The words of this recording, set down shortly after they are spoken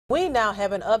We now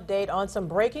have an update on some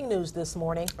breaking news this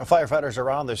morning. Firefighters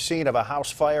are on the scene of a house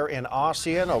fire in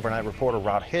Ossian. Overnight reporter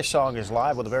Rod Hissong is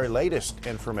live with the very latest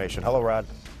information. Hello, Rod.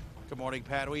 Good morning,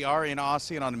 Pat. We are in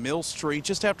Ossian on Mill Street.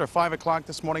 Just after 5 o'clock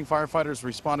this morning, firefighters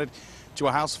responded to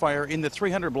a house fire in the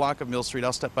 300 block of Mill Street.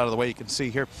 I'll step out of the way. You can see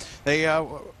here.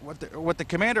 What the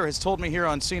commander has told me here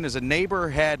on scene is a neighbor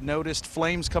had noticed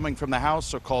flames coming from the house,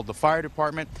 so called the fire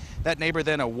department. That neighbor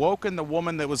then awoken the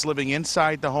woman that was living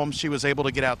inside the home. She was able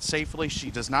to get out safely.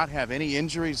 She does not have any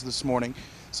injuries this morning.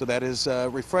 So that is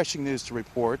refreshing news to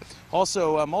report.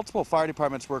 Also, multiple fire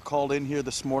departments were called in here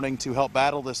this morning to help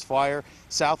battle this fire.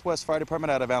 Southwest Fire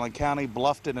Department out of Allen County,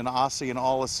 Bluffton and Ossian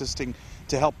all assisting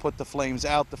to help put the flames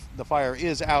out. The fire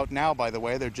is out now, by the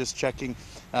way. They're just checking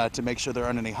to make sure there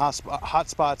aren't any hot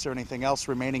spots or anything else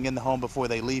remaining in the home before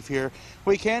they leave here.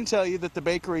 We can tell you that the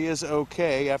bakery is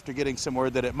okay after getting some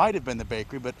word that it might have been the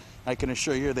bakery, but I can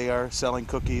assure you they are selling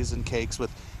cookies and cakes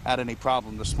without any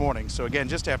problem this morning. So again,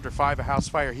 just after 5, a house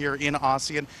fire here in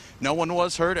Ossian. No one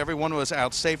was hurt. Everyone was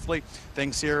out safely.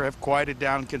 Things here have quieted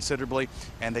down considerably,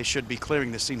 and they should be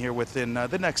clearing the scene here within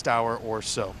the next hour or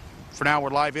so. For now, we're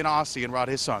live in Ossian. Rod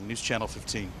Hissong, News Channel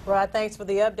 15. Rod, thanks for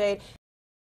the update.